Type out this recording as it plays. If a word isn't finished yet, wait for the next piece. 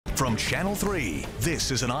From Channel 3,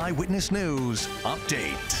 this is an Eyewitness News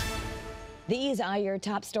update. These are your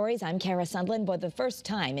top stories. I'm Kara Sundlin. For the first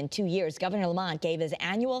time in 2 years, Governor Lamont gave his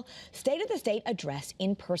annual State of the State address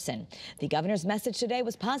in person. The governor's message today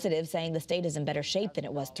was positive, saying the state is in better shape than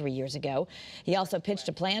it was 3 years ago. He also pitched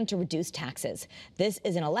a plan to reduce taxes. This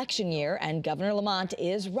is an election year, and Governor Lamont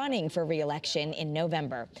is running for re-election in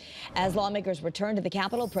November. As lawmakers return to the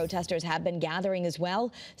Capitol, protesters have been gathering as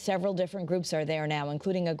well. Several different groups are there now,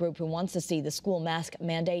 including a group who wants to see the school mask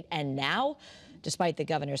mandate and now, despite the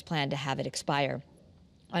governor's plan to have it expire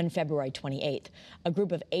on February 28th. A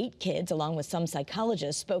group of 8 kids, along with some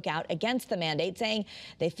psychologists, spoke out against the mandate, saying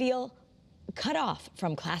they feel cut off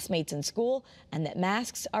from classmates in school and that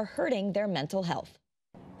masks are hurting their mental health.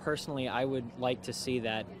 Personally, I would like to see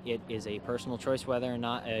that it is a personal choice whether or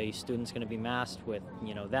not a student's going to be masked with,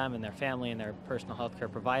 them and their family and their personal health care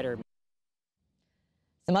provider.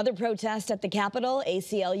 Some other protests at the Capitol.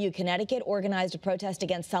 ACLU Connecticut organized a protest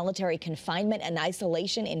against solitary confinement and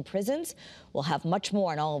isolation in prisons. We'll have much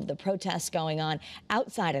more on all of the protests going on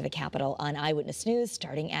outside of the Capitol on Eyewitness News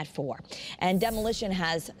starting at 4. And demolition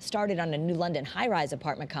has started on a New London high-rise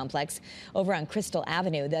apartment complex over on Crystal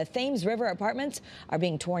Avenue. The Thames River apartments are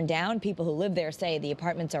being torn down. People who live there say the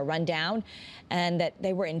apartments are run down and that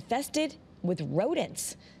they were infested with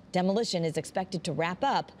rodents. Demolition is expected to wrap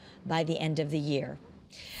up by the end of the year.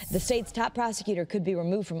 The state's top prosecutor could be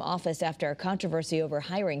removed from office after a controversy over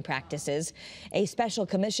hiring practices. A special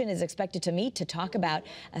commission is expected to meet to talk about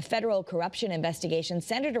a federal corruption investigation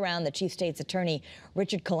centered around the chief state's attorney,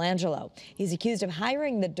 Richard Colangelo. He's accused of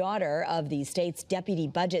hiring the daughter of the state's deputy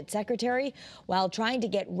budget secretary while trying to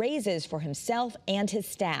get raises for himself and his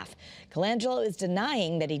staff. Colangelo is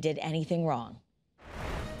denying that he did anything wrong.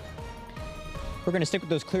 We're going to stick with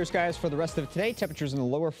those clear skies for the rest of today. Temperatures in the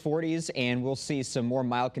lower 40s, and we'll see some more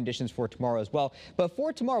mild conditions for tomorrow as well. But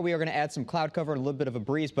for tomorrow, we are going to add some cloud cover and a little bit of a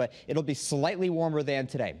breeze, but it'll be slightly warmer than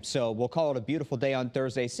today. So we'll call it a beautiful day on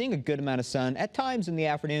Thursday, seeing a good amount of sun at times in the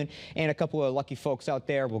afternoon, and a couple of lucky folks out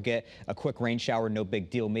there will get a quick rain shower, no big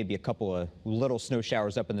deal, maybe a couple of little snow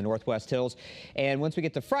showers up in the northwest hills. And once we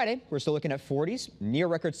get to Friday, we're still looking at 40s, near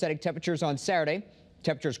record-setting temperatures on Saturday.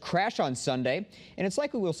 Temperatures crash on Sunday, and it's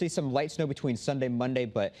likely we'll see some light snow between Sunday and Monday,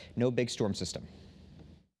 but no big storm system.